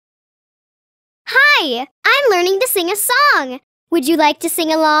Hi! I'm learning to sing a song. Would you like to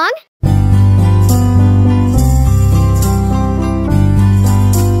sing along?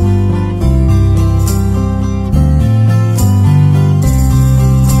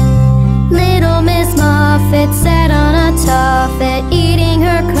 Little Miss Muffet sat on a tuffet, eating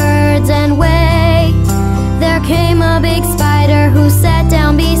her curds and whey. There came a big spider who sat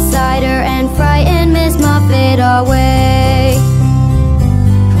down beside her and frightened Miss Muffet away.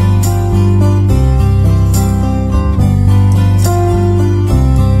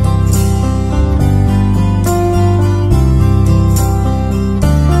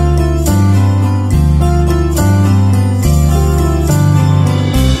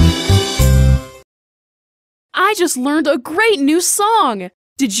 I just learned a great new song!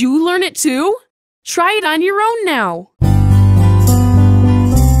 Did you learn it too? Try it on your own now!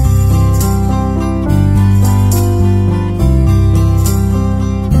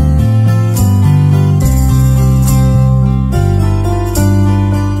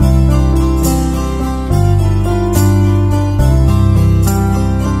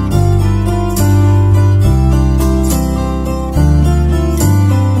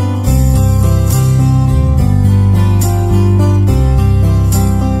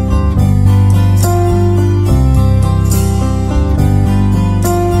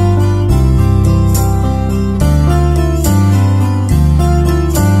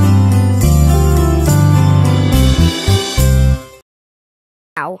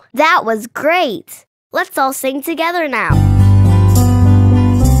 Wow, that was great! Let's all sing together now.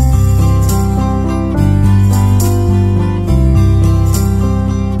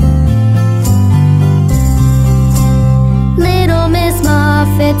 Little Miss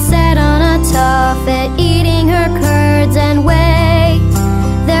Muffet sat on a tuffet, eating her curds and whey.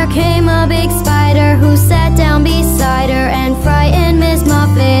 There came a big spider who sat down beside her and frightened Miss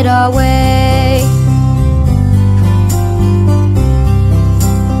Muffet away.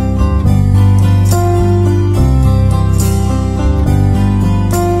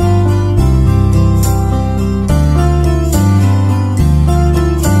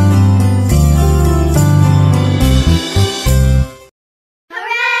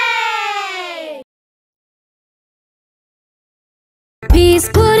 Peas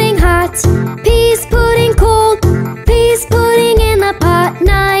pudding hot, peas pudding cold, peas pudding